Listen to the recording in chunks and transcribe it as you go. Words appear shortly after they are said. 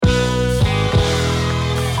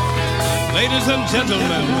Ladies and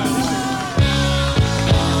gentlemen,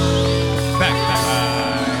 back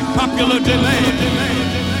by popular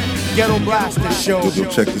demand. Ghetto Blaster Show.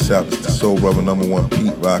 Check this out. It's the Soul Brother #1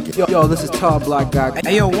 Pete Rocket. Yo, this is Tall Black Guy.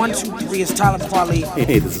 Hey, yo, 1, 2, 3 is Tyler Quali.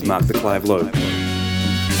 Hey, this is Mark the Clive Lowe.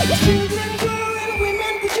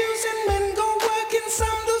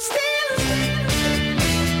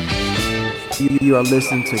 You are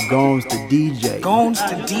listening to Gomes the DJ. Gomes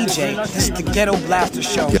the DJ. This is the Ghetto Blaster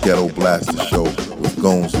Show. Ghetto Blaster Show with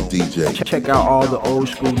Gomes the DJ. Check out all the old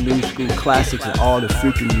school, new school classics and all the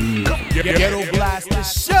freaking new music. Ghetto Blaster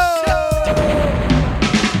Show.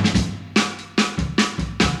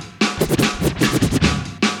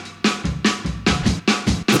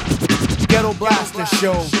 Ghetto Blaster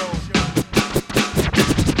Show.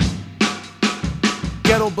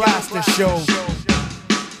 Ghetto Blaster Show.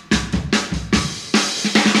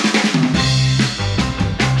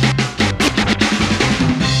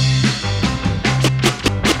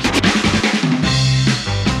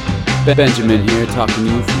 Benjamin here, talking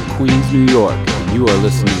to you from Queens, New York, and you are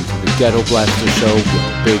listening to the Ghetto Blaster Show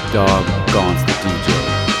with Big Dog Gones the DJ.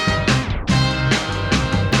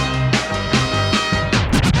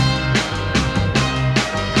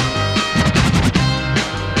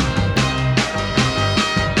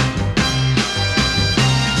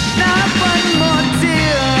 Not one more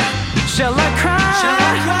tear shall I cry,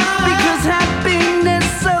 because happiness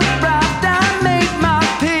so bright I made my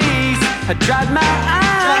peace. I dried my eyes.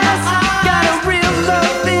 Got a real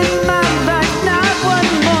love in my life. Not one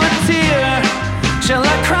more tear shall I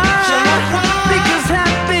cry, because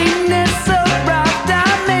happiness so bright I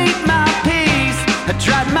made my peace. I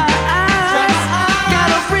dried my eyes. Got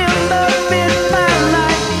a real love in my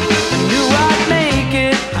life. I knew I'd make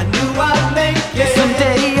it. I knew I'd make it.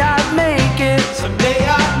 Someday I'd make it. Someday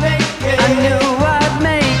I'd make it. I knew I'd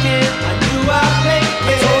make it. I knew I'd make it.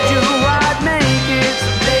 I told you I'd make it.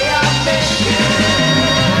 Someday I'd make it.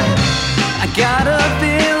 I got a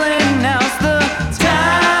feeling now's the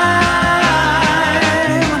time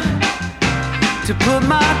to put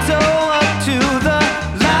my toe up to the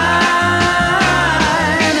line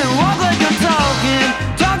and walk like I'm talking,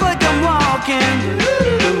 talk like I'm walking.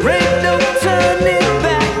 There ain't no turning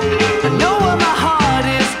back. I know where my heart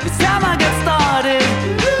is. It's time I get started.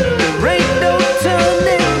 There ain't no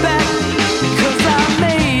turning back, because I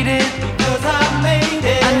made it. Because I made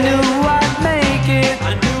it. I knew I'd make it.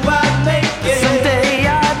 I knew I'd make it. Someday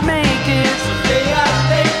I'd make it. Someday I'd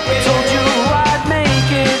make it. Told you I'd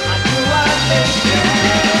make it. I knew I'd make it.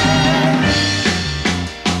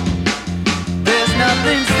 There's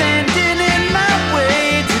nothing standing in my way.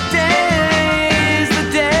 Today's the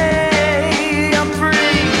day I'm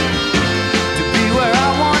free to be where I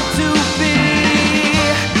want to be.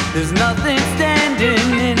 There's nothing standing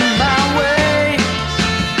in my way.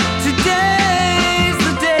 Today's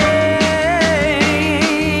the day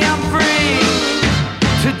I'm free.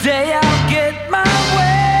 Today I'll get my way.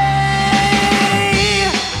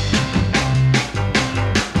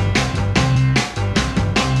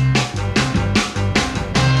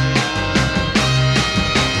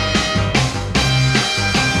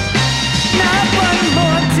 Not one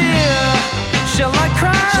more tear shall I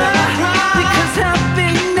cry, because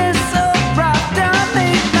happiness so bright I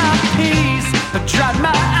made my peace. I dried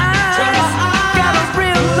my eyes. Got a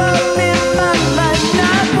real love in my life.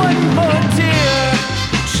 Not one more tear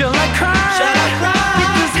shall I cry,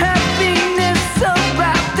 because happiness so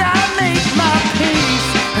bright I made my peace.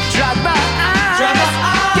 I dried my eyes.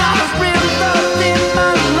 Got a real love in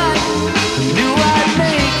my life. Knew I'd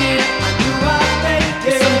make it. I knew I'd make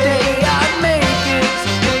it. Someday I'd make it.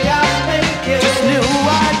 Someday I'd make it. Just knew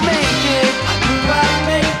I'd make it. I knew I'd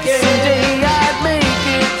make it. Someday I'd make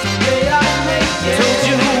it. Someday I'd make it. Told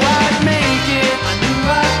you I'd make it. I knew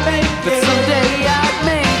I'd make it. But someday I'd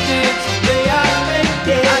make it. Someday I'd make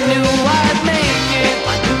it. I knew I'd make it.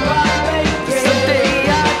 I knew I'd make it. Someday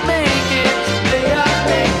I'd make it. Someday I'd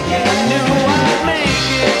make it. I knew I'd make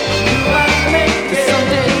it. I knew I'd make it.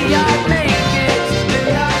 Someday I'd make it. Someday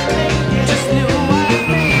I'd make it. Just knew I'd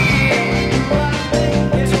make it.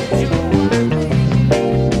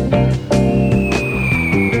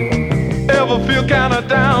 Ever feel kinda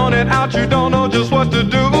down and out, you don't know just what to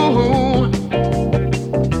do?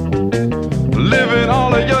 Living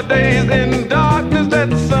all of your days in darkness that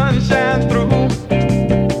the sun shines through.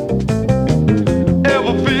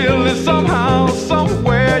 Ever feel that somehow,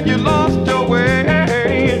 somewhere you lost your way?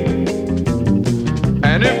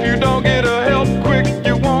 And if you don't get a help quick,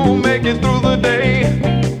 you won't make it through the day.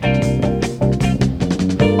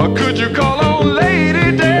 Or could you call on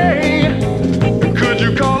Lady Day? Could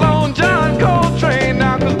you call on John Coltrane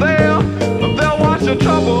now? 'Cause they'll wash your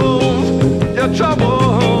trouble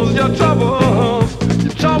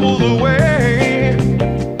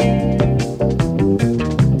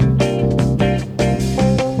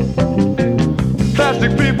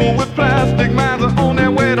plastic minds are on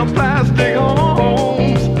their way to plastic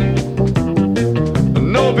homes.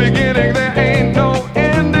 No beginning, there ain't no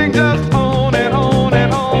ending, just on and on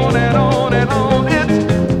and on and on and on. It's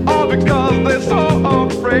all because they're so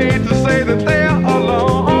afraid to say that they're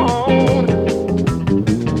alone.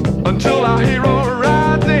 Until our hero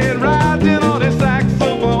rides in on his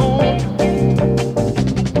saxophone.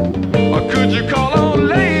 Or could you call on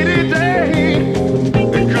Lady Day?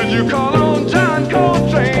 Could you call on John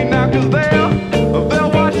Coltrane now? 'Cause they'll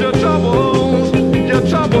wash your troubles, your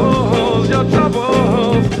troubles, your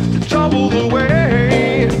troubles, your troubles away.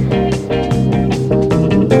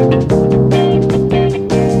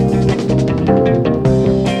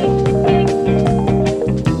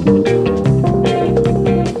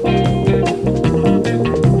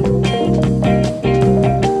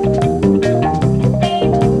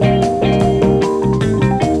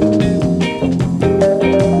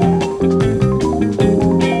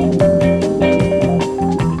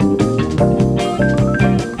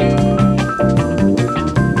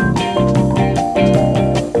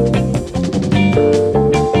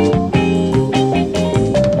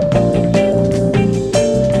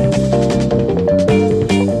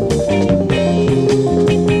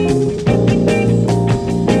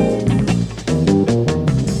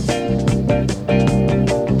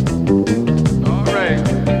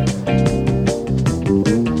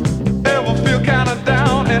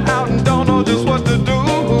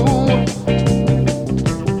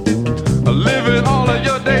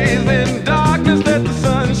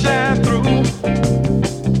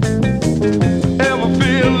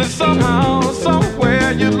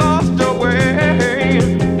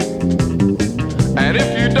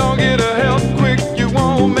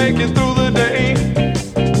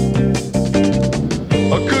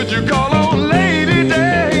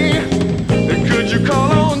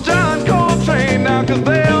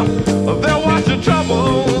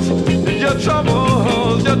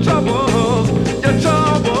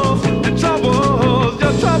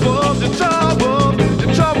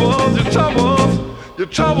 Your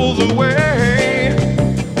troubles away.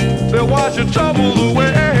 They'll wash your troubles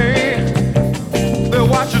away. They'll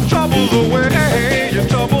wash your troubles away. Your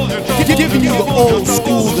troubles, your troubles. Giving you the old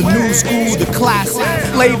school, the new school, the classic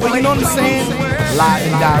flavor. You know what I'm saying? Live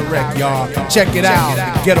and direct, y'all. Check it out.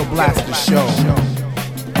 The Ghetto Blaster Show.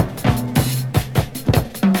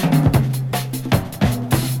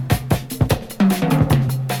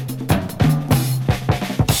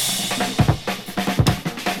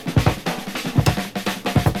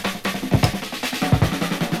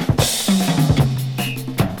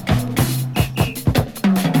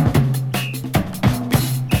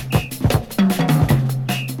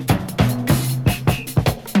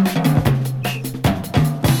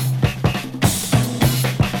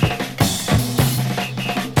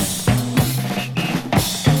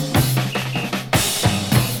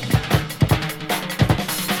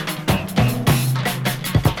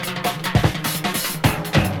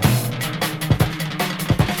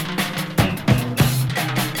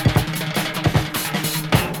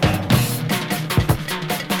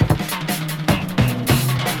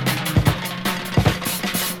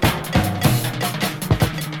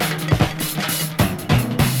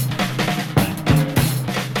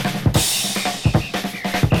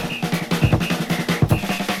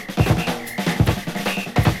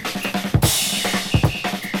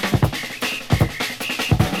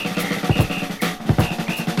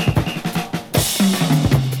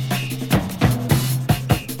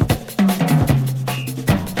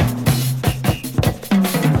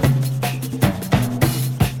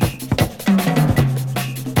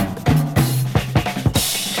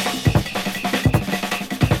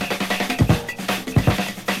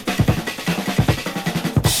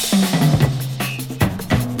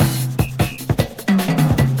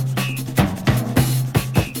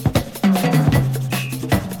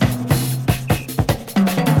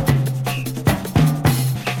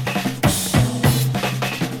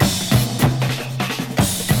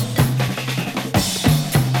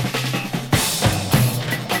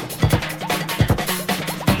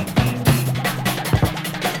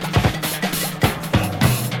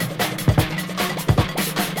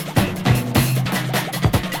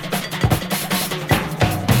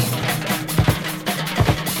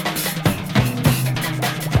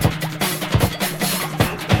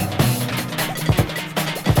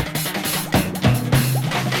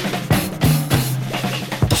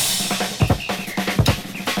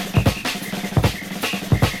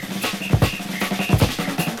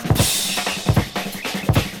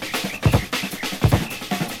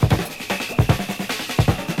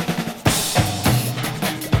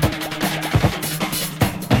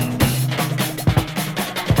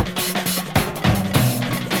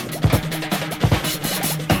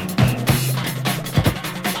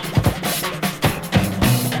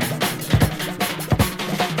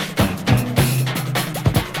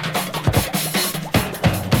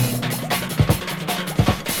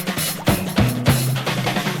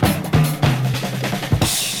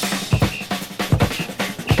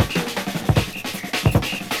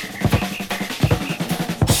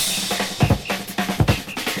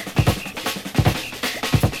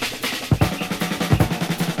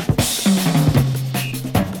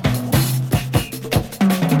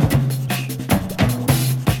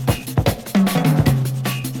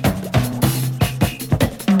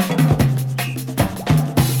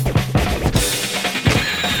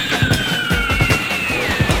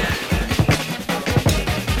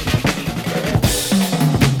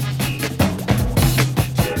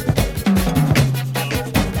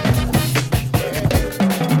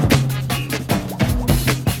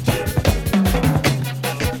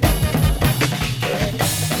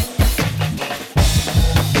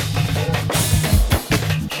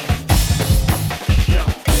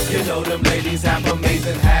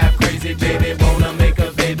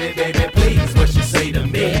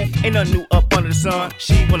 nothing new up under the sun.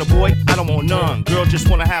 She want a boy, I don't want none. Girl just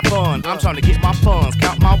wanna have fun. I'm trying to get my funds,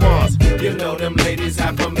 count my ones. You know them ladies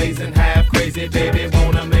half amazing, half crazy, baby.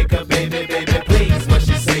 Wanna make a baby, baby, please. What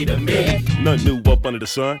she say to me? Nothing new up under the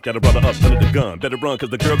sun. Got a brother up under the gun. Better run, cause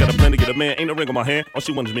the girl got a plan to get a man. Ain't no ring on my hand. All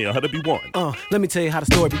she wants me, her to be one. Let me tell you how the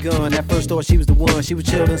story begun. That first story, she was the one. She was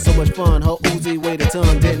chillin', so much fun. Her Uzi weighed a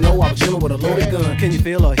ton. Didn't know I was chillin' with a loaded gun. Can you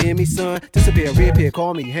feel or hear me, son? Disappear, reappear,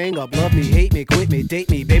 call me, hang up, love me, hate me, quit me, date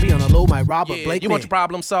me. Baby on a low, my Robert Blake. You want your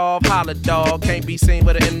problem solved? Holla, dog. Can't be seen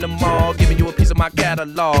with her in the mall. Giving you a piece of my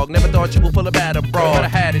catalog. Never thought you would pull a bad abroad. But I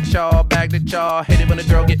had it, y'all. Bagged it, y'all. Hate it when a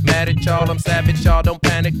girl get mad at y'all. I'm savage, y'all. Don't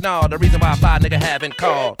panic, nah. The reason why I fly, nigga, haven't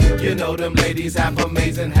called. You know them ladies half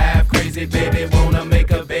amazing, half crazy, baby. Wanna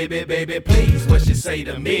make a baby, baby, please. What she say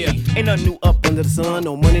to me? Ain't nothing new up under the sun.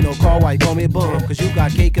 No money, no car, why you call me a bum? Cause you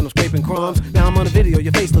got cake and I'm scraping crumbs. Now I'm on a video,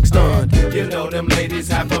 your face looks stunned. You know them ladies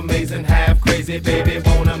half amazing, half crazy, baby.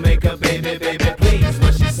 Wanna make a baby, baby, please.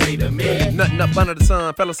 What she say to me? Nothing up under the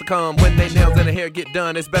sun, fellas succumb. When they nails and the hair get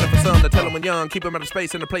done, it's better for some to tell them when young. Keep them out of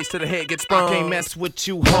space in the place till the head gets sprung. I can't mess with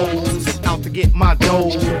you hoes. Out to get my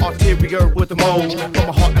dough. Ulterior with the mold. From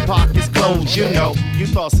my heart and pockets closed. You know, you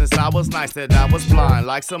thought since I was nice that I was blind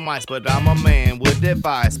like some mice, but I'm a man with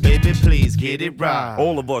advice. Baby, please get it right.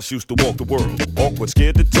 All of us used to walk the world. Awkward,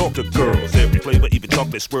 scared to talk to girls. Every flavor, even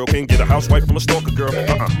chocolate swirl. Can't get a housewife from a stalker girl.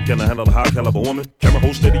 Can I handle a high caliber woman? Camera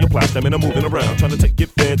hold steady, apply stamina moving around. Trying to take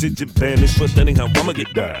advantage and vanish, but anyhow, I'ma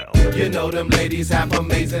get down. You know them ladies half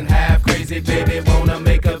amazing, half crazy, baby. Wanna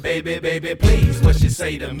make a baby, baby, please. What she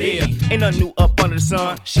say to me? Ain't nothing new up under the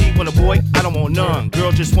sun. She want a boy, I don't want none.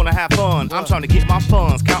 Girl just wanna have fun. I'm trying to get my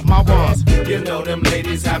funds, count my ones. You know them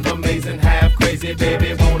ladies half amazing, half crazy,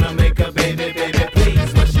 baby. Wanna make a baby, baby,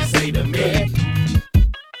 please. What she say to me?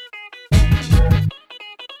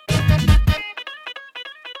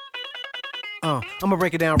 I'ma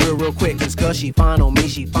break it down real quick. Just cause she fine on me,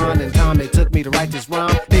 she fine in time. It took me to write this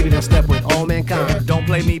rhyme. Baby, don't step with all mankind. Don't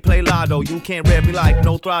play me, play lotto. You can't rev me like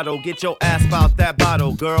no throttle. Get your ass about that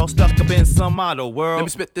bottle, girl. Stuck up in some model world. Let me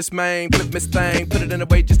spit this main, flip this thing. Put it in a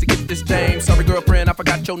way just to get this dame. Sorry, girlfriend, I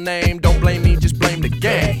forgot your name. Don't blame me, just blame the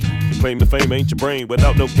game. You claim the fame ain't your brain.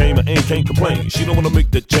 Without no game, I ain't can't complain. She don't wanna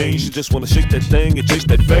make the change. She just wanna shake that thing and chase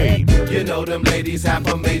that fame. You know them ladies half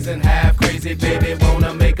amazing, half crazy, baby.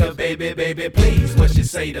 Wanna make a baby, baby, please. What she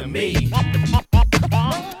say to me?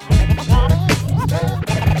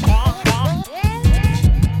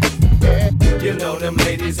 You know them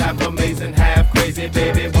ladies half amazing, half crazy,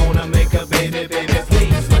 baby. Wanna make a baby, baby,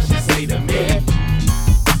 please. What she say to me?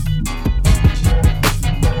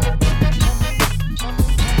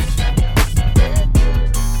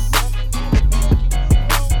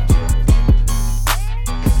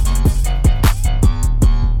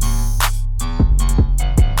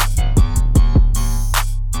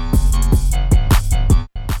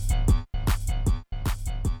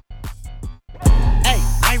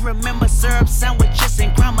 Sandwiches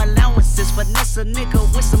and crime allowances. Finesse a nigga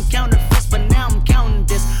with some counterfeits, but now I'm counting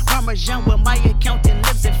this. Parmesan where my accountant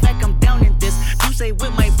lives. In fact, I'm down in this. You say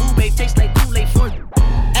with my boo babe tastes like Kool-Aid for.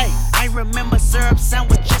 Hey, I remember syrup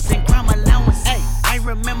sandwiches and crime allowance. Hey, I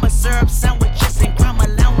remember syrup sandwiches and crime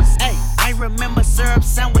allowance. Hey, I remember syrup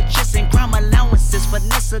sandwiches and crime allowances.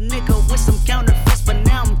 Finesse a nigga with some counterfeits, but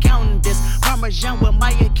now I'm counting this. Parmesan where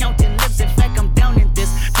my accountant lives. In fact, I'm down in this.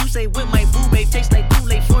 You say with my boo babe tastes like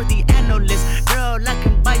Kool-Aid for the analyst. Girl, I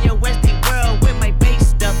can buy your Westie world with my base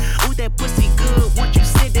stuff. Ooh, that pussy good, won't you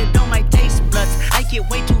sit it on my taste buds? I get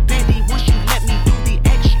way too petty once you let me do the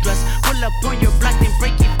extras. Pull up on your block, then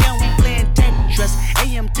break it down, we playing Tetris.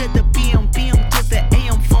 AM to the PM, PM to the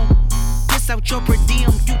AM phone. Piss out your per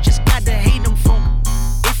diem, you just gotta hate them phone.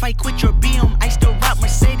 If I quit your BM, I still rock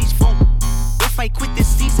Mercedes phone. If I quit this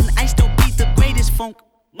season, I still be the greatest funk.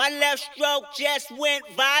 My left stroke just went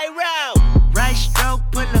viral. Right stroke,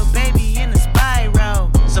 put a baby in a spiral.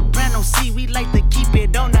 Soprano C, we like to keep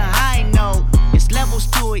it on the high note. It's levels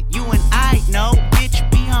to it, you and I know. Bitch,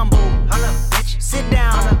 be humble. Hold up, bitch. Sit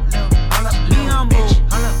down. Be humble.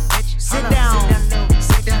 Sit down.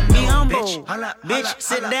 Be humble. Bitch,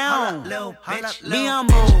 sit down. Be humble. Sit down. Be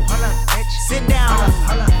humble. Sit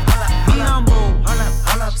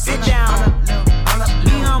down.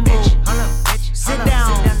 Be humble.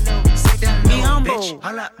 Sit down. Be humble.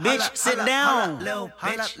 Bitch, sit down.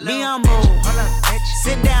 Be humble.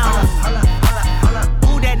 Sit down.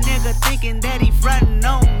 Who that nigga thinking that he frontin'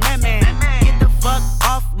 on that man? Get the fuck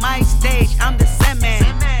off my stage, I'm the Sandman.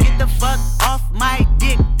 Get the fuck off my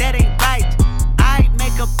dick, that ain't right. I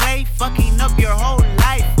make a play, fucking up your whole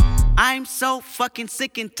life. I'm so fucking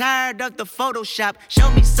sick and tired of the Photoshop. Show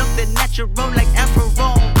me something natural like Afro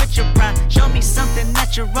with your pride. Show me something natural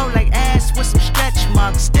Watch her roll like ass with some stretch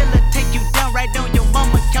marks. Still'll take you down right on your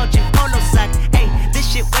mama couch in polo socks. Ayy, this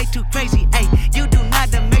shit way too crazy. Ayy, you do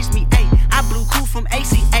not amaze me. Ayy, I blew cool from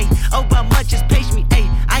ACA. Obama just page me. Ayy,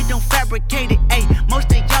 I don't fabricate it. Ayy,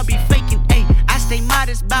 most of y'all be faking. Ayy, I stay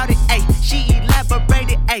modest about it. Ayy, she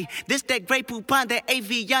elaborated. Ayy, this that Grey Poupon, that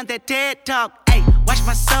AV on that TED Talk. Ayy, watch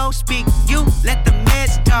my soul speak. You let the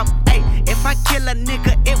meds talk. Ayy, if I kill a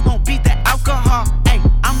nigga, it won't be the alcohol. Ayy,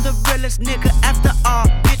 I'm the realest nigga after all.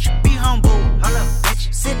 Bitch, be humble. Holla,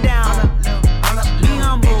 bitch. Sit down. Holla, be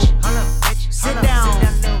humble. Holla, bitch. Sit down.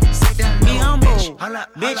 Be humble.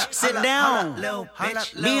 Bitch, sit down.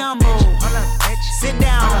 Be humble. Sit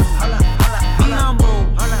down. Be humble.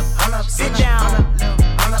 Sit down.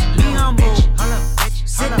 Be humble.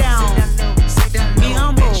 Sit down. Be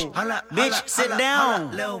humble. Bitch, sit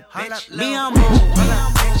down. Be humble.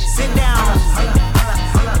 Sit down.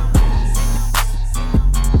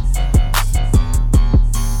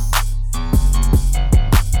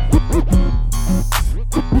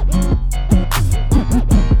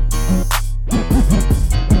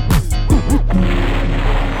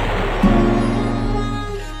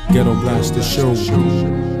 Ghetto Blaster Show.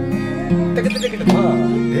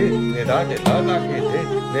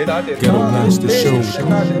 Ghetto Blaster Show.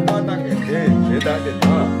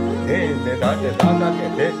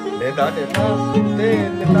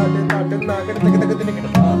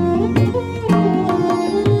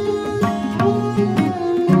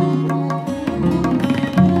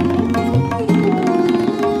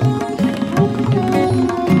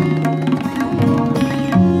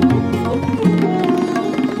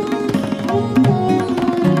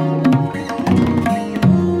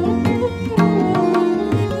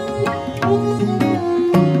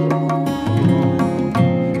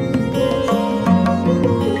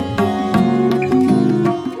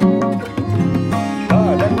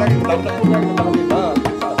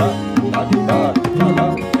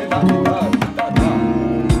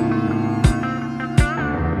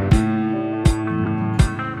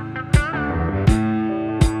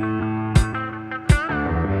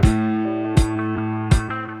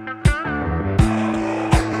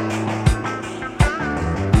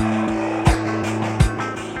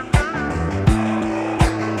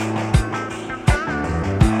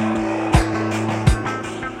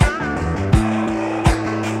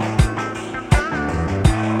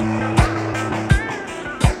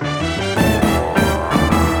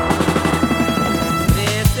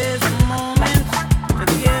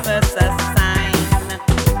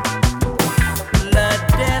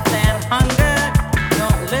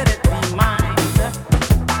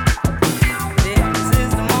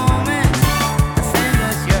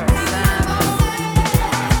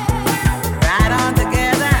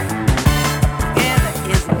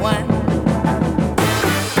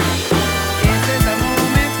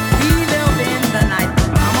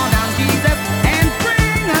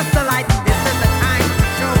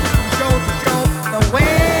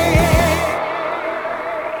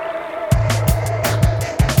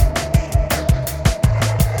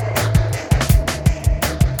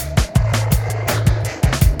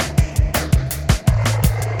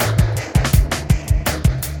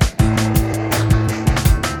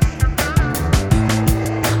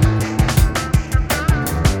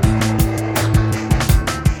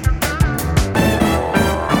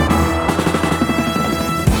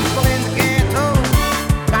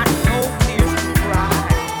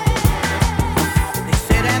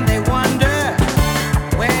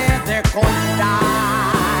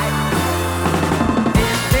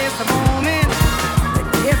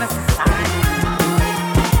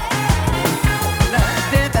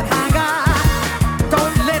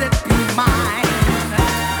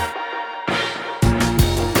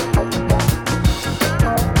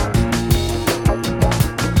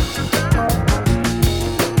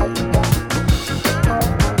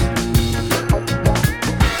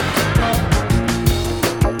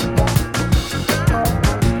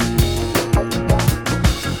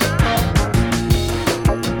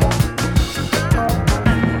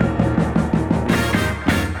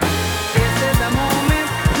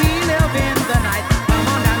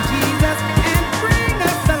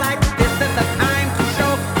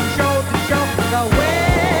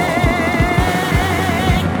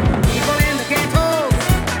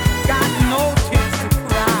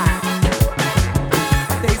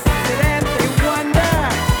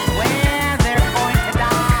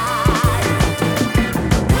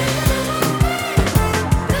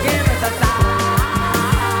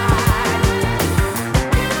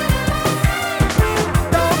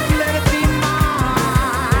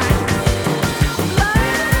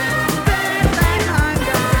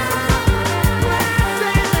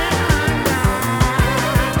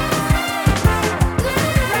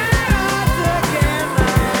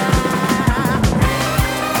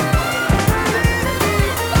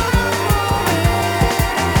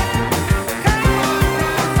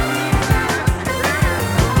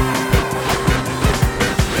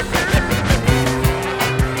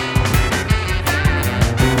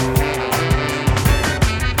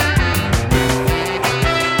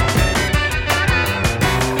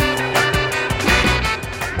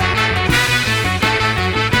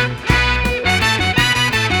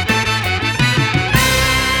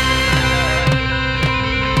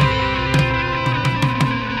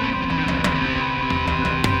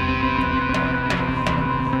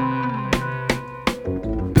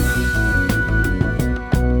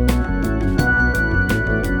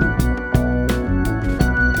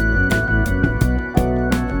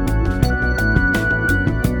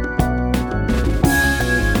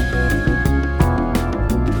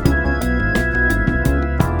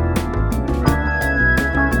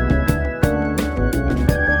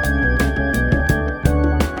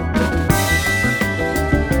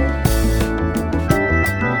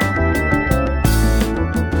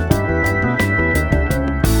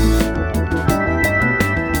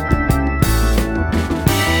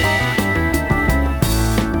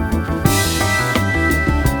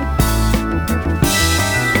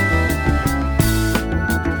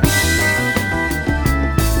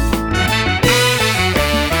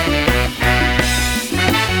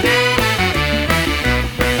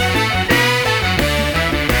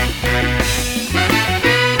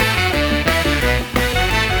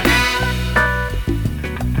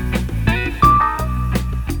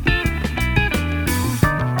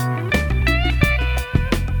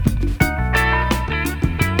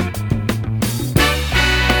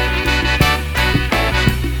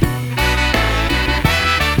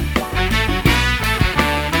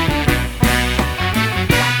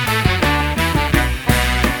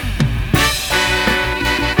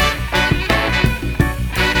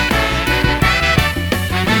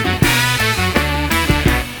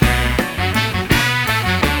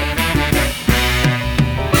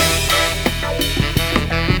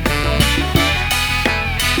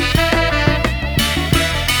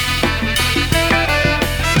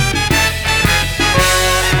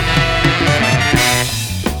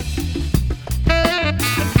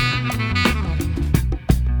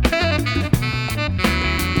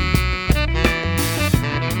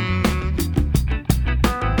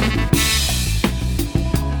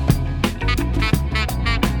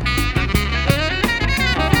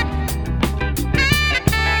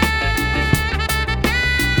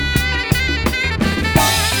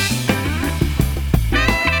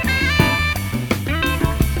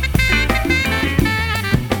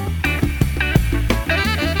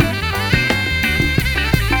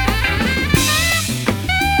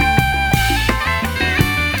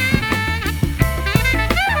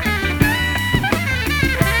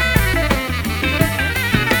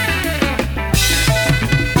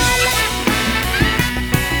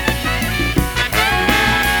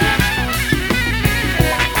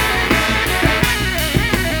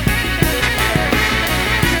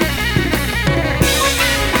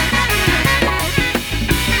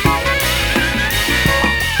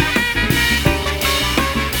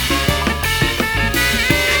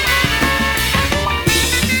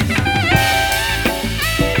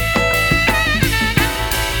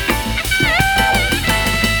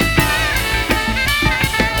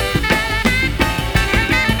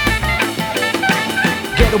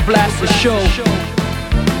 Ghetto Blaster Show.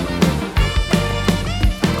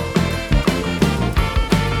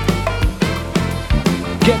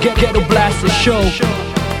 Ghetto Blaster Show.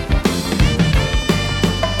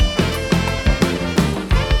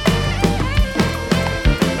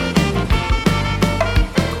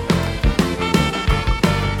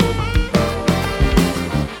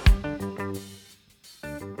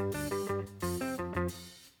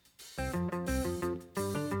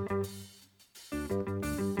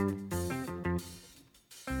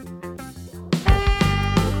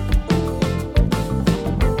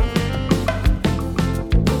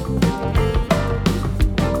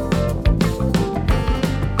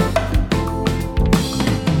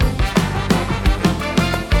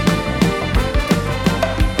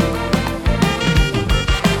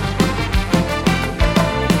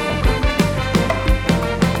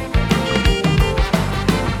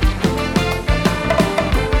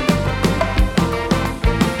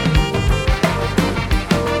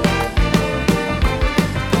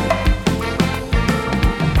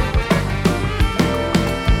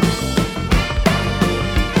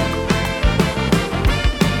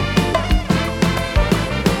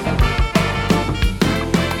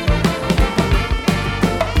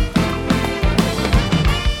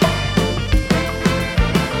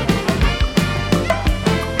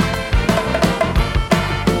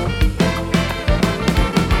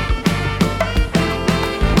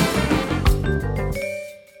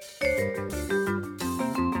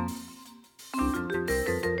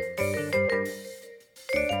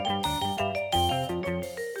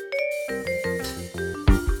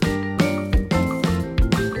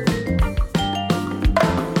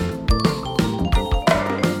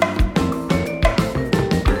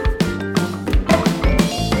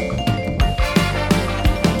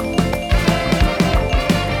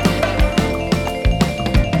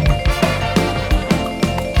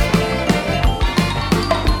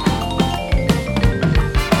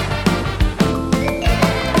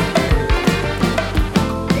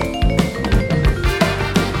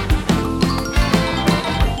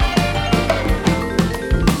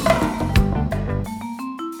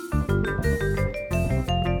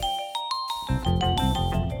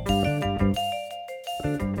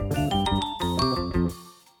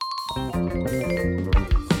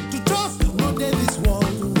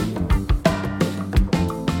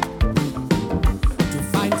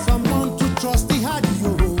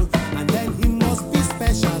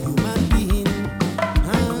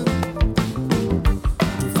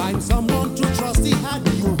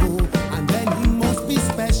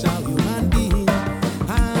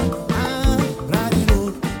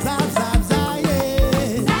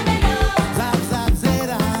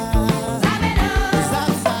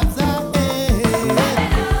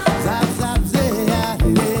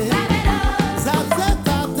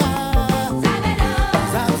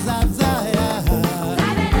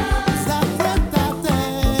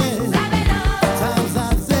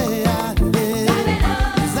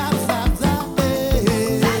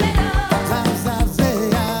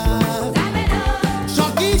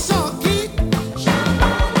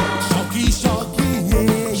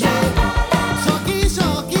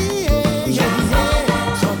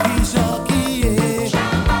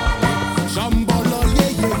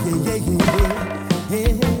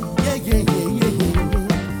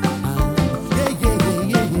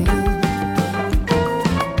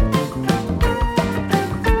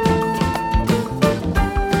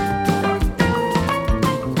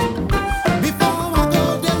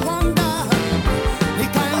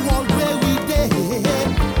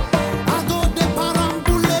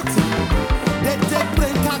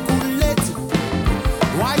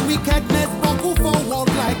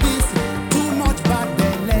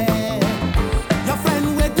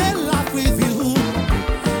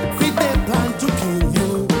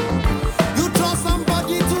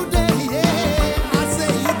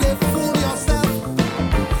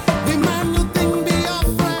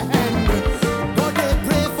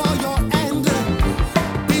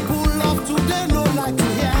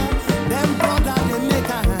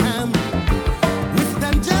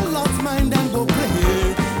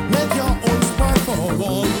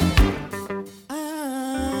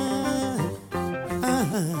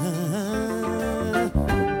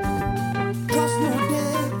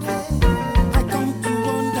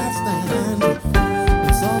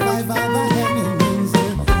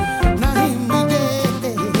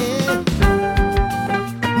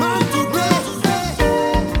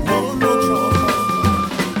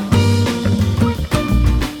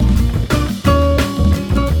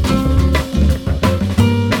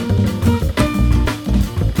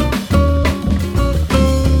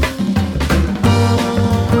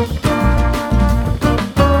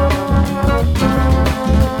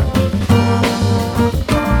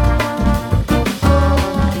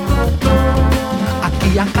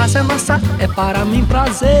 para mim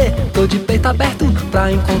prazer. Tô de peito aberto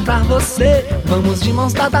pra encontrar você. Vamos de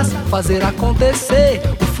mãos dadas fazer acontecer.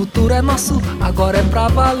 O futuro é nosso, agora é pra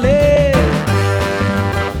valer.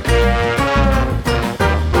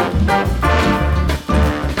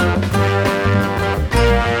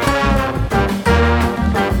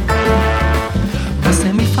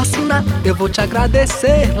 Eu vou te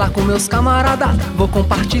agradecer, lá com meus camaradas vou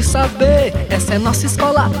compartilhar saber. Essa é nossa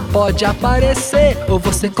escola, pode aparecer. Ou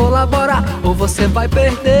você colabora, ou você vai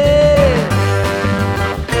perder.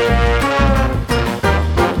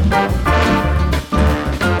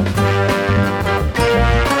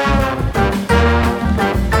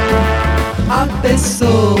 Há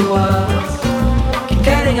pessoas que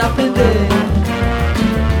querem aprender.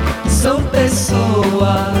 São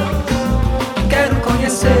pessoas que quero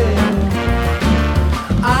conhecer.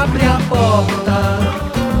 Abre a porta,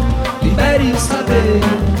 libere o saber.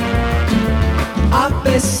 Há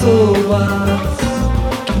pessoas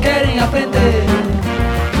que querem aprender.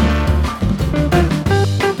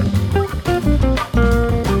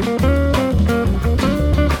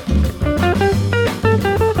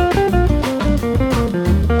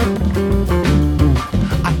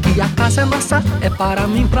 Aqui a casa é nossa, é para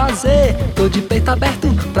mim prazer. Tô de peito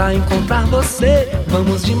aberto pra encontrar você.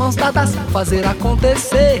 Vamos de mãos dadas fazer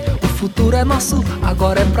acontecer. O futuro é nosso,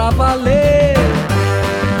 agora é pra valer.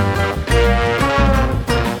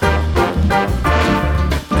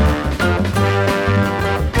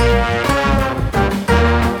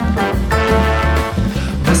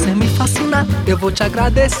 Você me fascina, eu vou te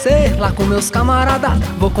agradecer. Lá com meus camaradas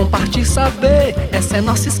vou compartilhar saber. Essa é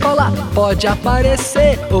nossa escola, pode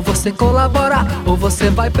aparecer. Ou você colabora, ou você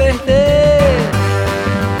vai perder.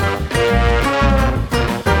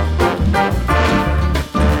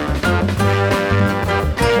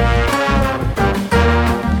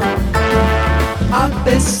 Há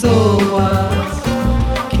pessoas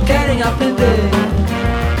que querem aprender.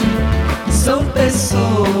 São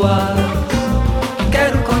pessoas que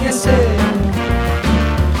quero conhecer.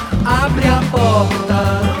 Abre a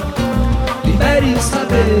porta, libere o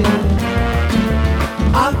saber.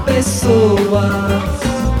 Há pessoas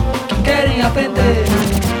que querem aprender.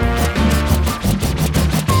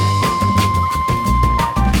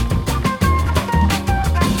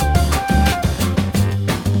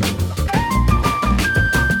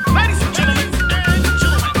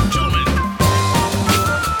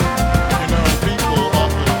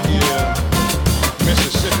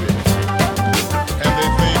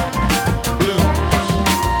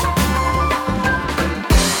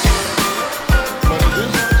 But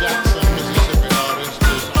this Jackson, Mississippi artist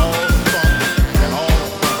is all funk and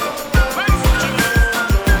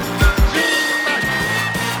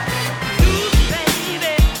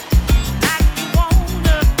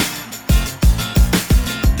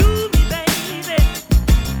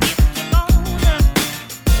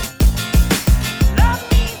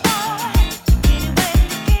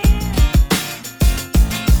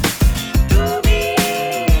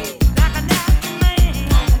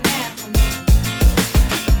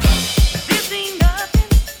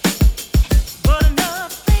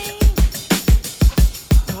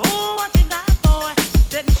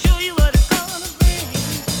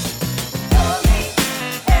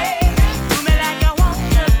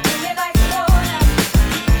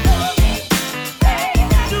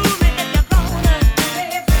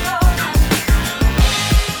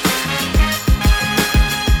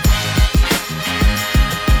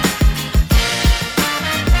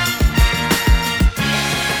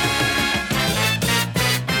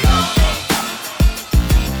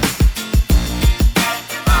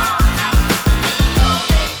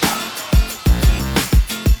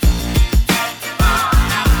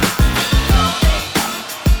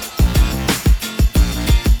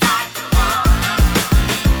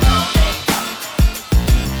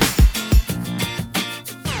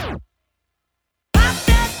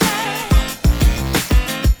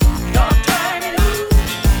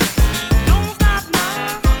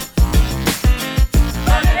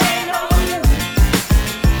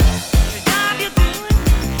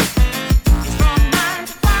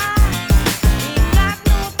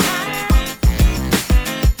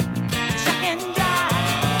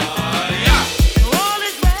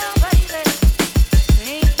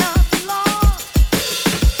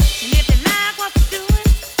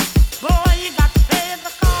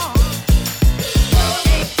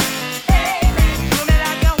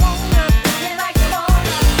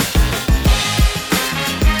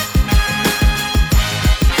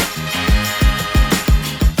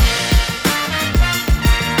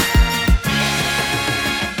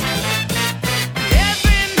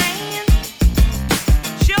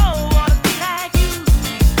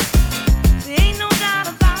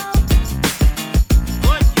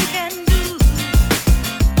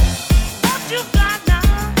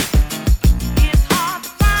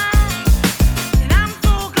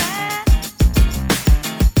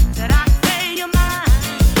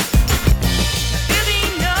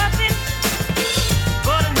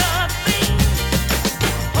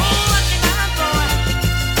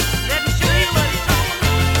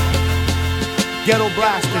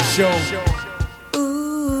show.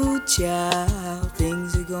 Ooh, child,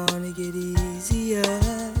 things are gonna get easier.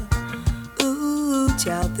 Ooh,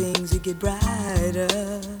 child, things will get brighter.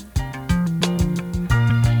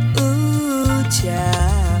 Ooh,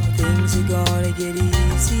 child, things are gonna get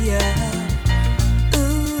easier.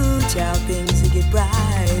 Ooh, child, things will get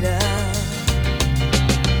brighter.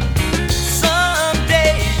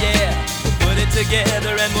 Someday, yeah, we'll put it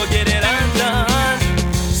together and we'll get it undone.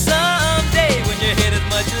 Someday, when your head is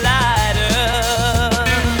much lighter.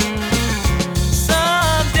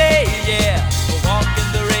 Someday, yeah, we'll walk in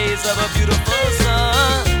the rays of a beautiful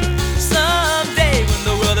sun. Someday, when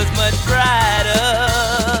the world is much brighter.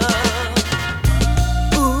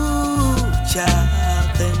 Ooh, child,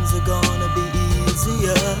 things are gonna be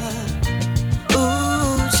easier.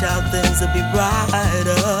 Ooh, child, things will be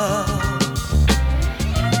brighter.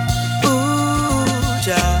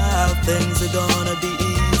 Child, things are gonna be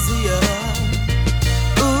easier.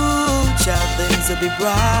 Ooh, child, things will be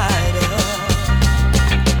brighter.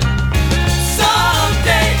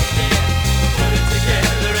 Someday, yeah, we'll put it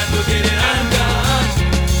together and we'll get it undone.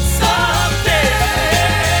 Someday,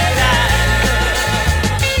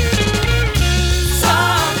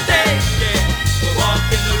 someday, yeah, we'll walk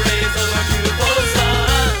in the rays of a beautiful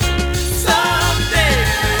sun. Someday,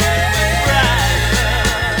 we'll be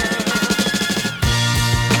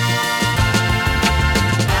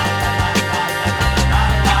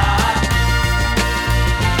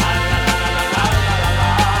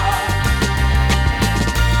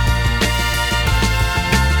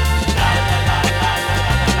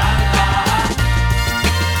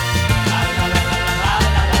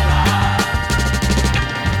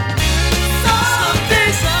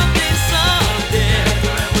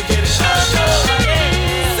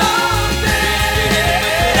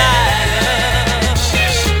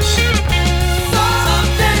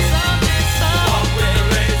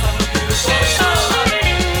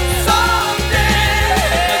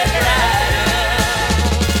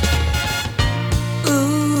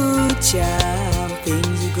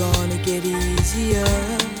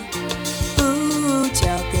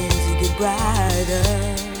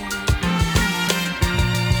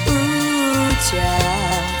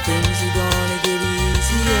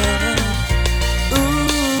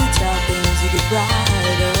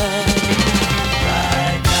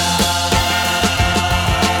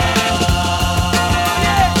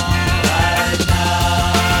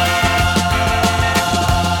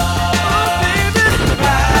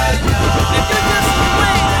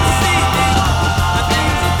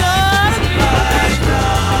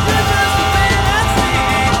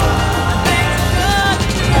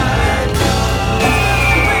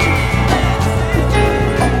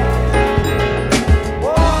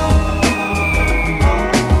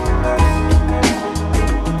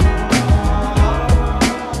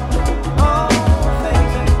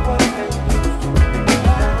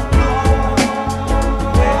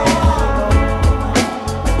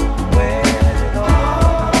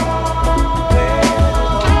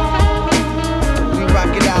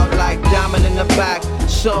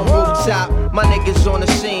Some rooftop, my niggas on the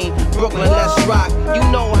scene. Brooklyn, let's rock. You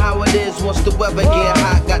know how it is once the weather get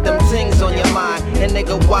hot. Got them things on your mind, and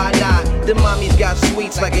nigga, why not? The mommies got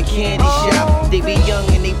sweets like a candy shop. They be young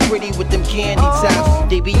and they pretty with them candy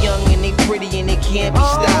tops. They be young and they pretty and they can't be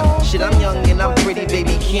stopped. Shit, I'm young and I'm pretty,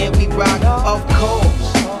 baby, can't we rock? Of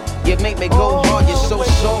course, you make me go hard, you're so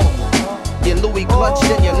soft. Your Louis clutch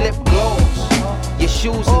and your lip gloss. Your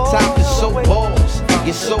shoes and top is so balls.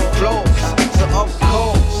 You're so close, so of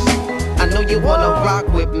course I know you wanna rock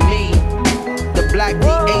with me. The Black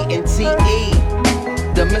D8 and TE,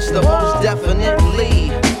 the Mr. Most Definitely.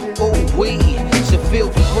 Ooh wee, so feel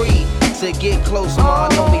free to get close, ma,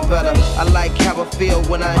 know me better. I like how I feel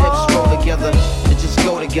when our hips roll together. It just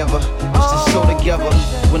go together, it's just so together.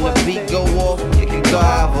 When the beat go off, it can go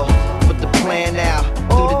however. Put the plan out,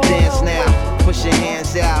 do the dance now. Push your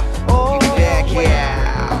hands out, you back out.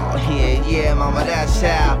 Yeah, yeah, mama, that's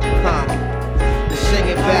how. Sing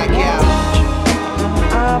it back out.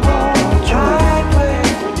 I want you right where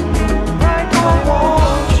I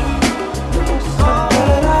want you.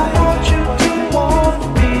 But I want you to want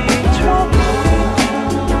me too.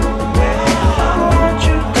 I want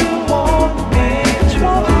you to want me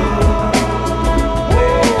too.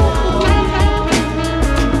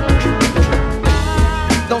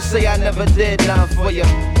 Don't say I never did nothing for you.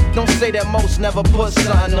 Don't say that most never put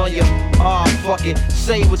something on you. Aw, fuck it,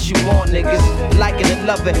 say what you want, niggas. Like it and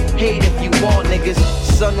love it, hate if you want, niggas.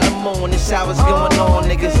 Sun to the moon, this how it's going on,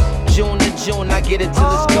 niggas. June to June, I get it till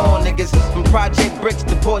it's gone, niggas. From Project Bricks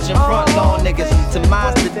to porch and front lawn, niggas. To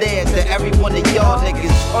Miles to Dads, to every one of y'all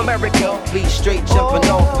niggas. America, beat straight jumping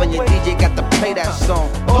off, and your DJ got to play that song.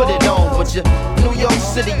 Put it on, but you New York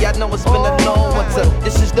City, I know it's been a long winter.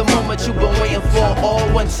 This is the moment you've been waiting for all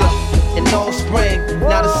winter. And all spring,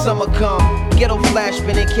 now the summer come. Ghetto flash,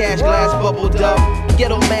 spinning cash, glass bubbled up.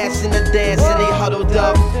 Ghetto mass in the dance, and they huddled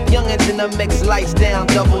up. Youngins in the mix, lights down,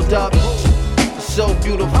 doubled up. So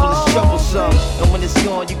beautiful, it's troublesome. And when it's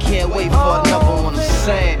gone, you can't wait for another one. I'm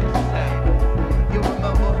saying, you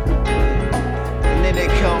remember? And then they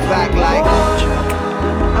come back like,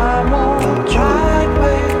 I want you right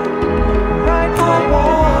way, right I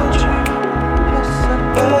want you. Listen,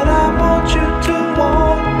 but I want you to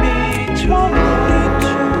want me to want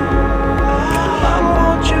you. I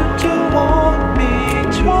want you to want me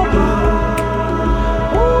to want you.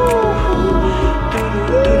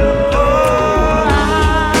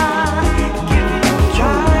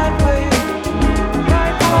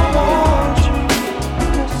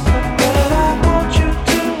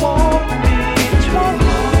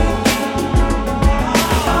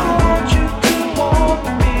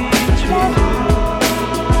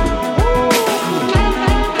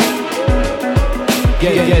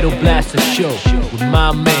 Ghetto Blaster Show with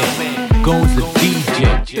my man, Gones the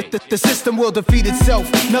DJ. The system will defeat itself.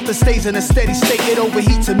 Nothing stays in a steady state. It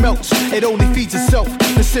overheats and melts. It only feeds itself.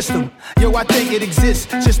 The system, yo, I think it exists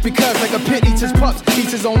just because, like a pit eats his pups,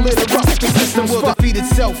 eats his own litter up. The system will defeat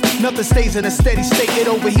itself. Nothing stays in a steady state. It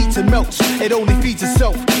overheats and melts. It only feeds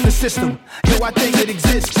itself. The system, yo, I think it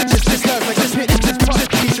exists just because, like a pit eats his pups,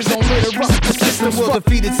 eats his own litter up. The system will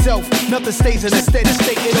defeat itself. Nothing stays in a steady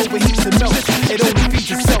state. It overheats and melts. It only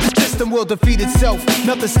feeds itself. The system will defeat itself.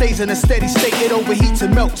 Nothing stays in a steady state. It overheats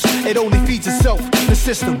and melts. It only feeds itself. The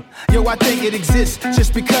system, yo, I think it exists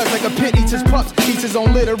just because, like a pit eats his pups, eats his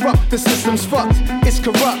own litter up. The system's fucked. It's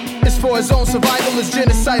corrupt. It's for his own survival. It's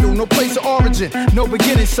genocidal. No place of origin. No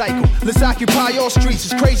beginning cycle. Let's occupy all streets.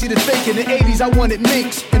 It's crazy to think in the 80s I wanted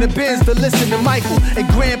minks and the Benz to listen to Michael and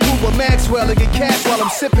Grand Poopa Maxwell and get cash while I'm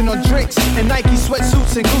sipping on drinks and Nike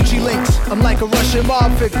sweatsuits and Gucci links. I'm like a Russian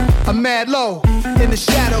mob figure. I'm mad low in the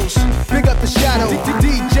shadows. Big up the shadow.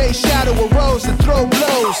 DJ Shadow arose to throw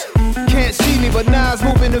blows. Can't see me, but Nas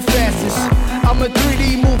moving the fastest. I'm a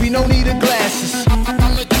 3D movie, no need of glasses.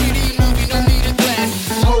 I'm a 3D movie, no need of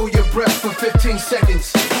glasses. Hold your breath for 15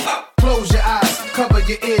 seconds. Close your eyes, cover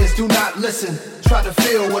your ears, do not listen. Try to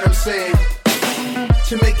feel what I'm saying.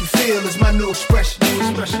 To make you feel is my new expression.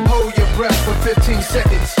 Hold your breath for 15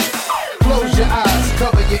 seconds. Close your eyes,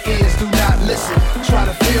 cover your ears, do not listen. Try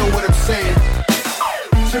to feel what I'm saying.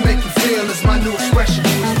 To make you feel is my new expression.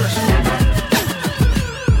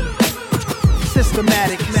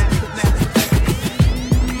 Systematic.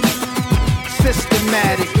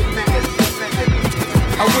 Systematic.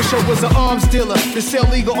 I wish I was an arms dealer to sell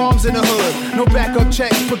legal arms in the hood. No backup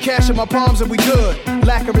checks, put cash in my palms and we good.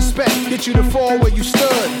 Lack of respect, get you to fall where you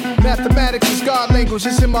stood. Mathematics is God language,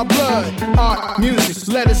 it's in my blood. Art, music,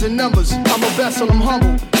 letters and numbers. I'm a vessel, I'm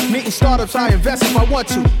humble. Meeting startups, I invest if I want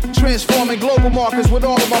to. Transforming global markets with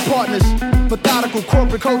all of my partners. Methodical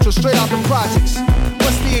corporate culture straight out the projects.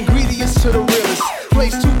 What's the ingredients to the realest?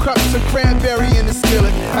 Place 2 cups of cranberry in the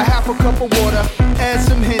skillet. A half a cup of water, add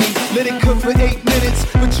some Henny. Let it cook for 8 minutes,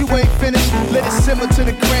 but you ain't finished. Let it simmer to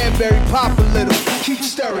the cranberry, pop a little. Keep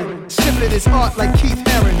stirring, sip it is art like Keith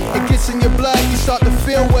Haring. It gets in your blood, you start to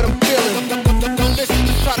feel what I'm feeling. Don't listen,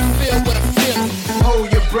 just try to feel what I'm feeling.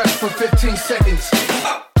 Hold your breath for 15 seconds.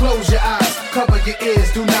 Close your eyes, cover your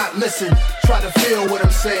ears, do not listen. Try to feel what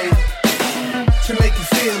I'm saying. To make you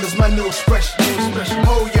feel is my new expression.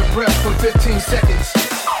 Hold your breath for 15 seconds.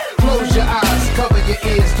 Close your eyes, cover your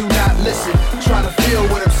ears, do not listen. Try to feel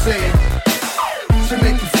what I'm saying. To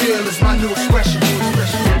make you feel is my new expression.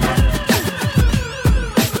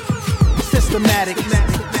 Systematic.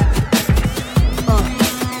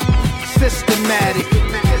 Systematic.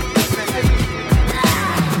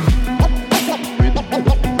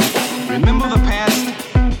 Remember the past.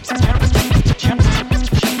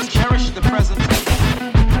 Cherish the present.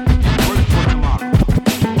 Work for tomorrow.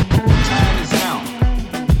 Time is now.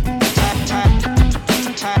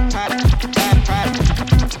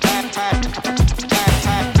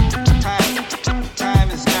 Time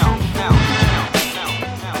is now.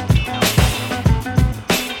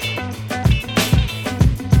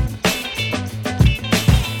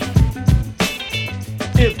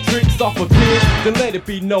 If drinks off a kid, then let it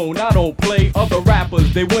be known I don't play other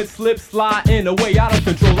rappers. They went slip, slide in a way out of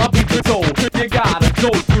control. I'll be told you gotta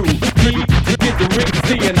go through me to get the Rick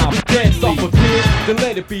C, and I'm dead off of here. Then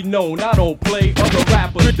let it be known I don't play other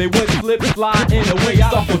rappers. They went slip, slide in a way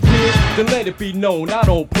out of here. Then let it be known I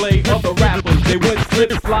don't play other rappers. They went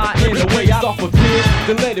slip, slide in a way out of here.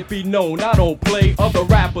 Then let it be known I don't play other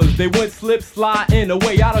rappers. They went slip, slide in a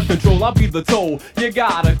way out of control. I'll be the toll you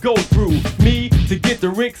gotta go through me to get the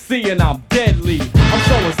Rick C, and I'm deadly. I'm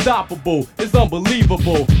so unstoppable, it's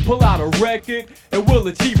unbelievable. Pull out a record and we'll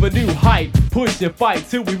achieve a new height. Push and fight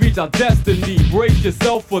till we reach our destiny. Brace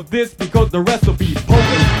yourself for this because the rest will be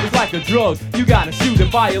potent. It's like a drug, you gotta shoot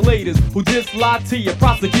at violators who just lie to you,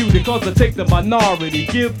 prosecuted cause I take the minority.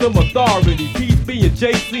 Give them authority. Peace be in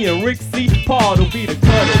JC and Rick C. Part'll be to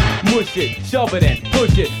cut it, mush it, shove it and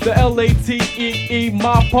push it. The L-A-T-E-E,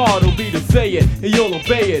 my part'll be to say it and you'll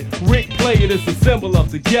obey it. Rick play it as a symbol of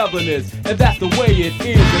togetherness, and that's the way it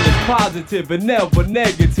is, and it's positive and never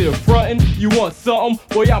negative. Frontin', you want something?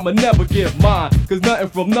 Boy, I'ma never give mine, cause nothing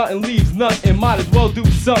from nothing leaves nothing. Might as well do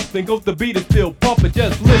something, cause the beat is still pumping.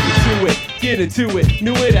 Just listen to it, get into it.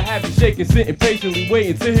 New way to have you shaking, sitting patiently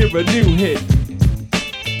waiting to hear a new hit.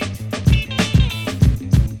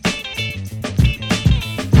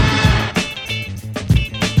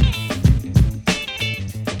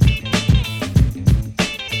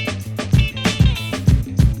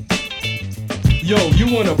 Yo,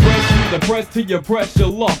 you wanna press me, then press till you press your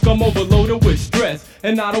luck. I'm overloaded with stress,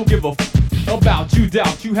 and I don't give a about you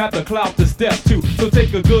doubt. You have the clout to step to, so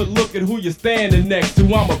take a good look at who you're standing next to.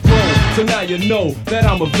 I'm a pro, so now you know that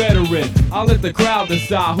I'm a veteran. I'll let the crowd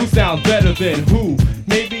decide who sounds better than who.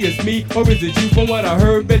 Maybe it's me, or is it you? From what I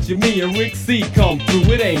heard, bet you me and Rick C come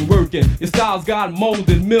through. It ain't working, your style's got mold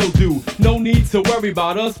and mildew. No need to worry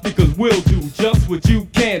about us because we'll do just what you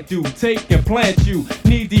can't do. Take and plant you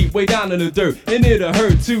knee deep way down in the dirt, and it'll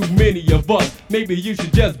hurt too many of us. Maybe you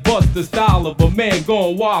should just bust the style of a man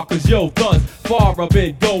going wild, cause yo, thus far I've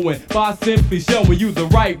been going by simply showing you the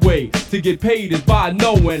right way to get paid is by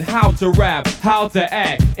knowing how to rap, how to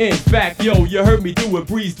act. In fact, yo, you heard me do it,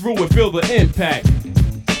 breeze through it, feel the impact.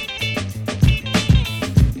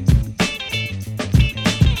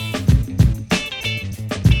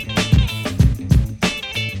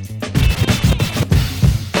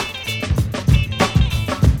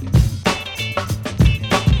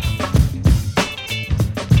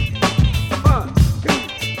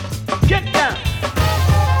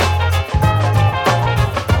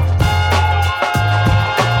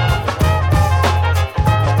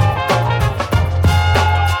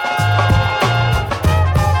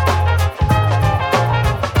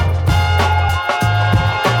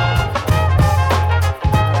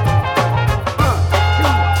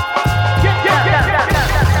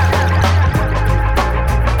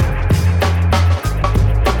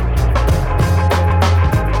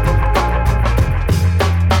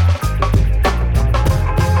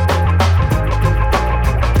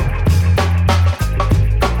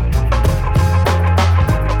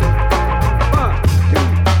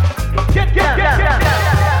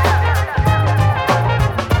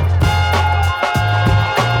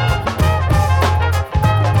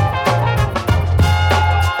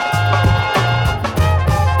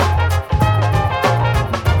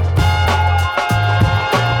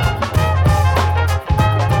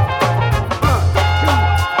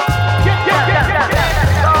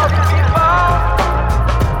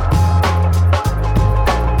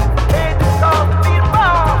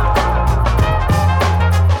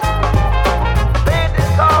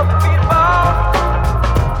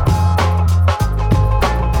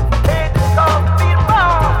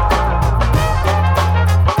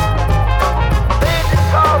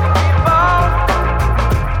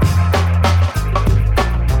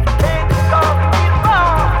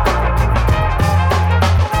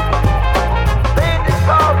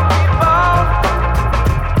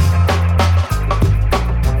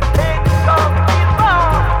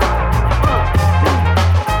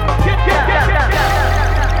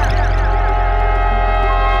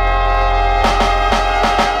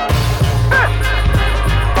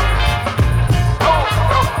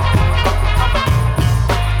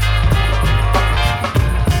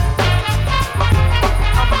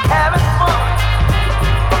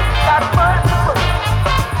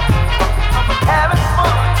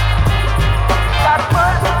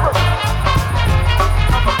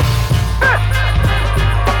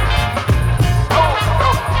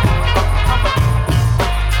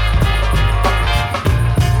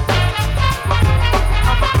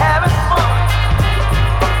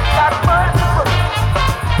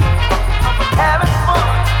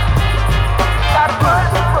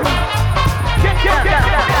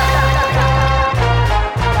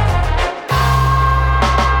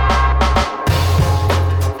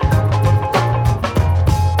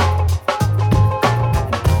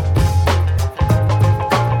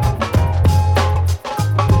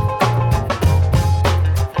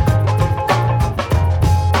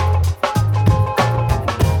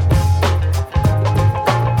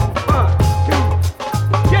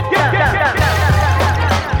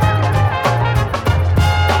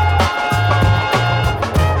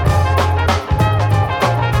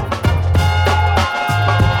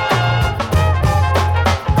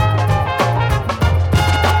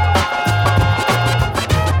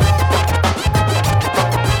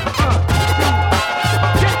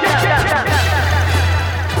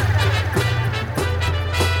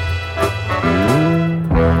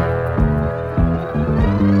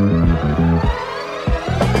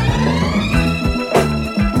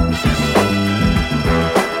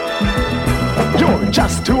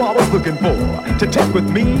 I was looking for to take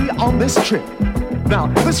with me on this trip. Now,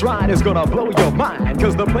 this ride is gonna blow your mind,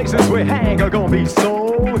 cause the places we hang are gonna be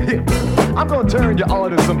so hip. I'm gonna turn you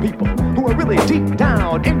on to some people who are really deep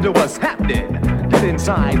down into what's happening. Get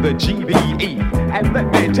inside the GBE and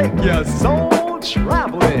let me take your soul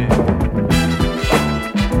traveling.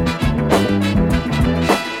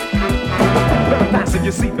 Better fasten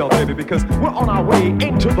your seatbelt, baby, because we're on our way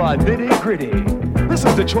into the nitty-gritty. This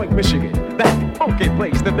is Detroit, Michigan, that funky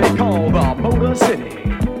place that they call the Motor City.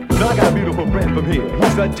 Now I got a beautiful friend from here.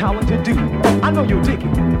 He's a talented dude. I know you'll dig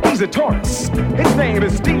him. He's a Taurus. His name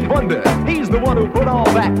is Steve Wonder. He's the one who put all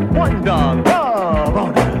that wonder love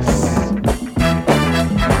on us.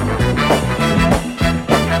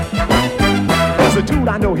 There's a dude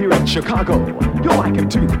I know here in Chicago. You'll like him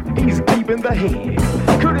too. He's deep in the head.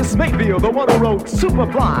 Curtis Mayfield, the one who wrote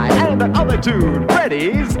Superfly, and the other dude,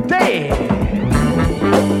 Freddie's dead.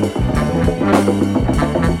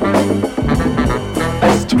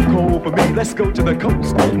 It's too cold for me, let's go to the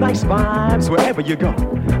coast. Nice vibes wherever you go.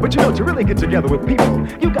 But you know, to really get together with people,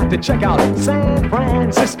 you got to check out San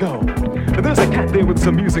Francisco. There's a cat there with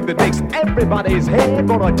some music that makes everybody's head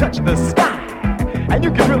wanna touch the sky. And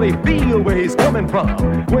you can really feel where he's coming from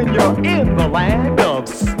when you're in the land of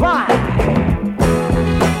slide.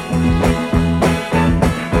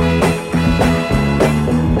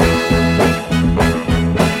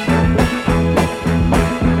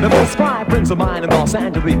 Now there's 5 friends of mine in Los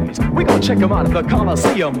Angeles. We gonna check them out at the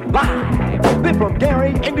Coliseum live. They're from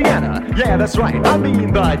Gary, Indiana. Yeah, that's right. I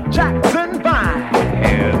mean the Jackson 5.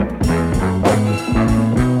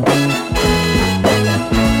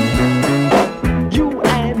 You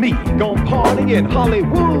and me gonna party in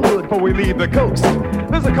Hollywood before we leave the coast.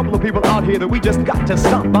 There's a couple of people out here that we just got to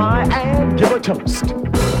stop by and give a toast.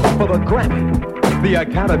 For the Grammy, the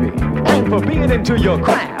Academy, and for being into your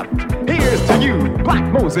craft. Here's to you, Black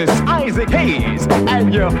Moses, Isaac Hayes,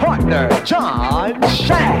 and your partner, John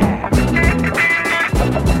Shaft.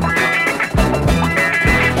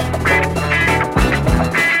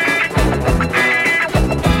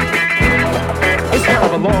 It's kind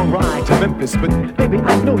of a long ride to Memphis, but baby,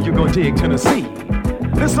 I know you're gonna dig Tennessee.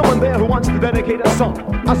 There's someone there who wants to dedicate a song,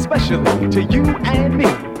 especially to you and me,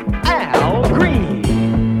 Al Green.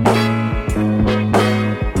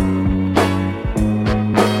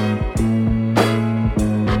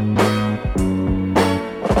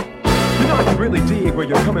 Where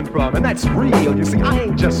you're coming from, and that's real. You see, I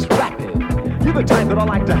ain't just rapping. You're the type that I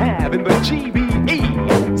like to have in the GBE.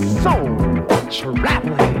 Soul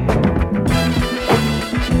traveling.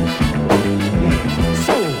 Yeah,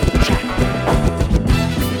 soul traveling.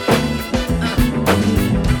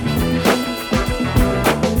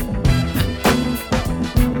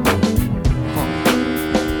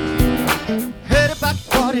 Heard about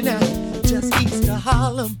party now, just east of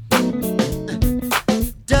Harlem.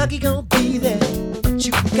 Dougie gon' be there.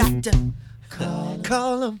 You got to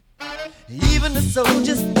call them. Even the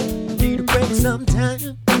soldiers need a break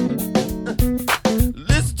sometime.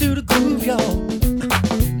 Listen to the groove, y'all.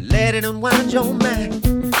 Let it unwind your mind.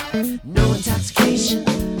 No intoxication,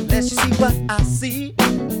 unless you see what I see.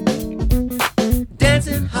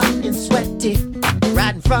 Dancing hot and sweaty,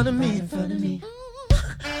 right in front of me.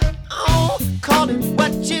 Oh, call it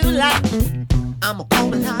what you like. I'ma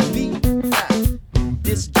call it high beat.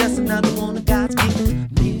 This is just another one of God's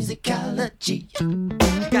gift musicology.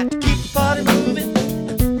 Got to keep the party moving,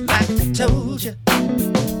 like I told you.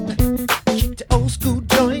 Keep the old school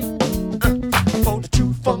joint for the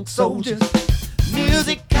true funk soldiers.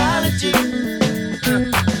 Musicology.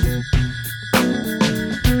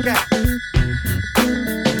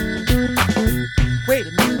 Wait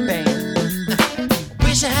a minute, band.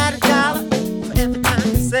 Wish I had $1 for every time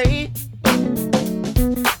you say.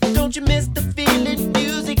 Don't you miss the feeling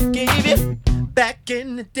music gave you back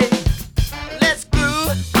in the day? Let's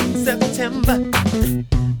groove, September,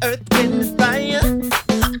 Earth, Wind, and Fire.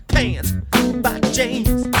 Hot Pants by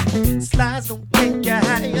James, slides don't take you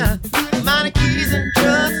higher. Minor keys and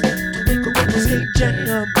drums to make a roller skate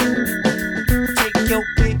jam. Take your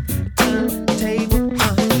pick, turntable,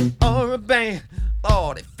 or a band.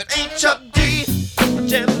 Lord, if it ain't Chuck D, a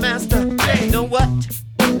jam master, you know what?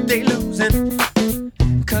 They losing.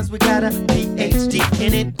 Cause we got a PhD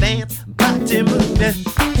in advanced body movement.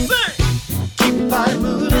 Keep the body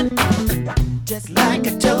moving, just like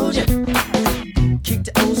I told you. Keep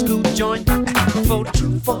the old school joint for the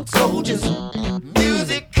true funk soldiers.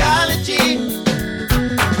 Musicology.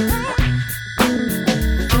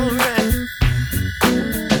 Alright.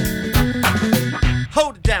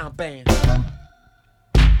 Hold it down, band.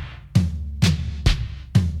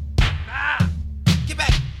 Get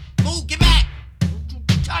back. Move, get back.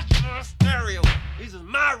 Touch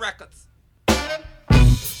Records.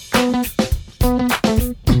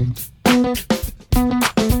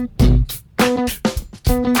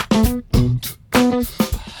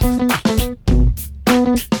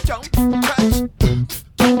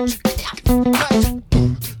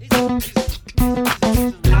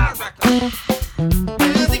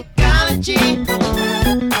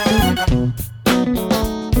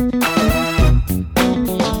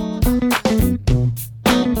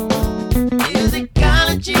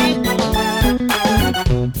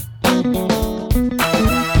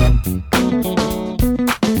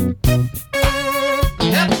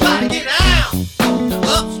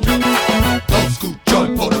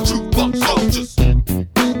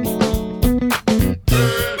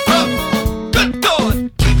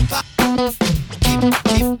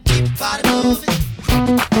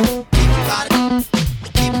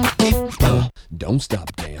 Don't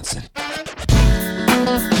stop dancing.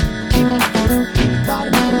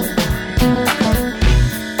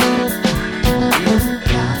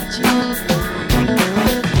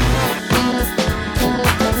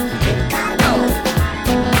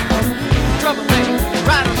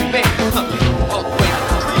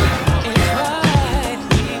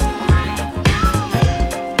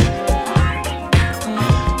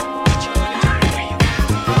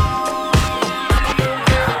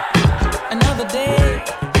 Another day,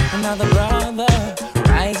 another brother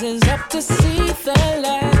rises up to see the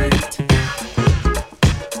light.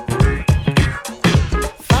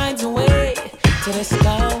 Finds a way to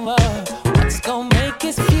discover what's gonna make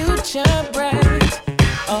his future bright.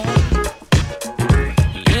 Oh,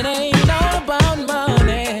 it ain't all about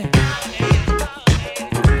money,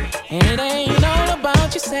 and it ain't all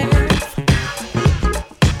about yourself.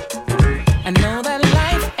 I know that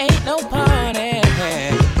life ain't no party,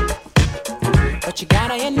 but you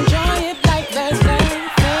gotta enjoy it like there's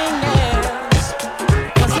nothing else.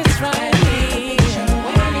 'Cause it's right here.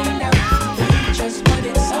 Just what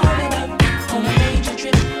it's all about. On a major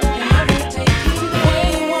trip, and I will take you where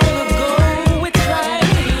you wanna go. It's right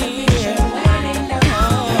here.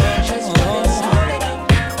 Just what it's all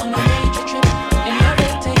about. On a major trip, and I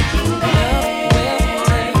will take you there. We'll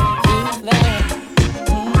take you there.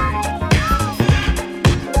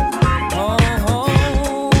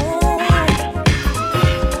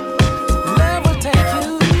 Love will take you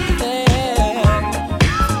there.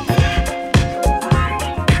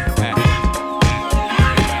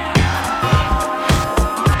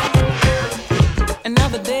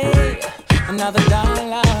 Another day, another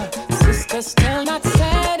dollar. Sister still not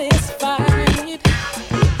satisfied.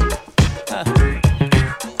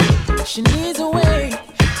 She needs a way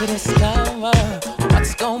to discover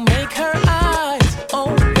what's gonna make her eyes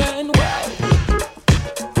open wide.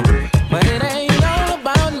 But it ain't all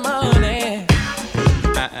about money,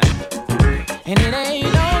 and it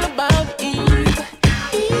ain't all about Eve.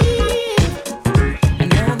 I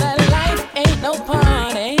know that life ain't no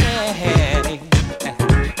party,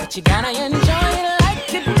 but you gotta enjoy it